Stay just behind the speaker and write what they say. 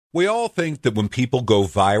We all think that when people go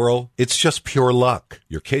viral, it's just pure luck.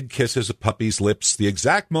 Your kid kisses a puppy's lips, the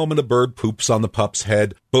exact moment a bird poops on the pup's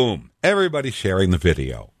head, boom, everybody's sharing the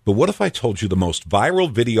video. But what if I told you the most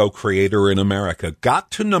viral video creator in America got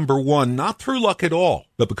to number one not through luck at all,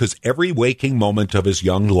 but because every waking moment of his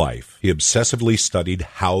young life, he obsessively studied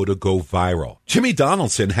how to go viral. Jimmy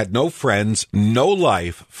Donaldson had no friends, no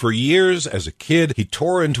life. For years as a kid, he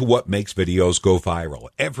tore into what makes videos go viral.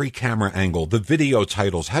 Every camera angle, the video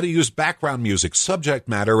titles, how to use background music, subject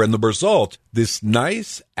matter, and the result, this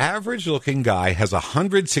nice, average-looking guy has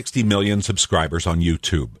 160 million subscribers on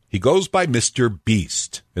YouTube. He goes by Mr.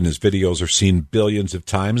 Beast, and his videos are seen billions of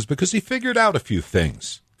times because he figured out a few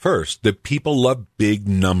things. First, that people love big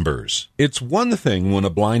numbers. It's one thing when a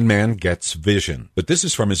blind man gets vision, but this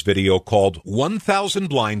is from his video called 1,000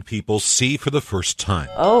 Blind People See for the First Time.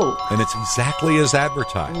 Oh. And it's exactly as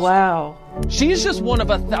advertised. Wow. She's just one of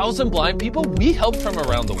 1,000 blind people we help from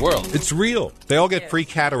around the world. It's real. They all get free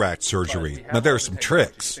cataract surgery. Now, there are some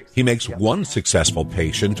tricks. He makes one successful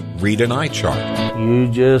patient read an eye chart. You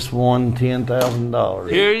just won $10,000.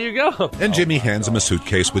 Here you go. And Jimmy hands him a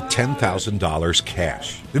suitcase with $10,000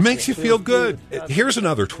 cash. It makes you feel good. Here's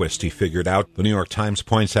another twist he figured out. The New York Times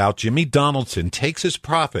points out Jimmy Donaldson takes his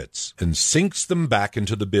profits and sinks them back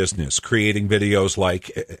into the business, creating videos like,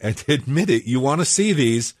 and admit it, you want to see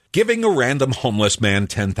these, giving a random homeless man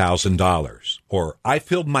 $10,000. Or, I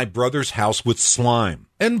filled my brother's house with slime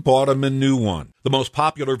and bought him a new one. The most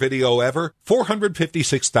popular video ever,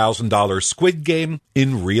 $456,000 Squid Game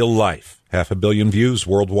in real life. 500 million views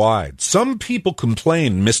worldwide. Some people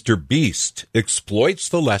complain Mr. Beast exploits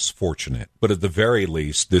the less fortunate. But at the very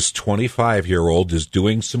least, this 25-year-old is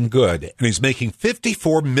doing some good, and he's making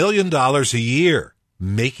 $54 million a year,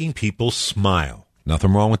 making people smile.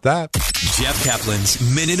 Nothing wrong with that. Jeff Kaplan's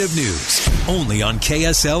Minute of News, only on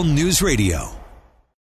KSL News Radio.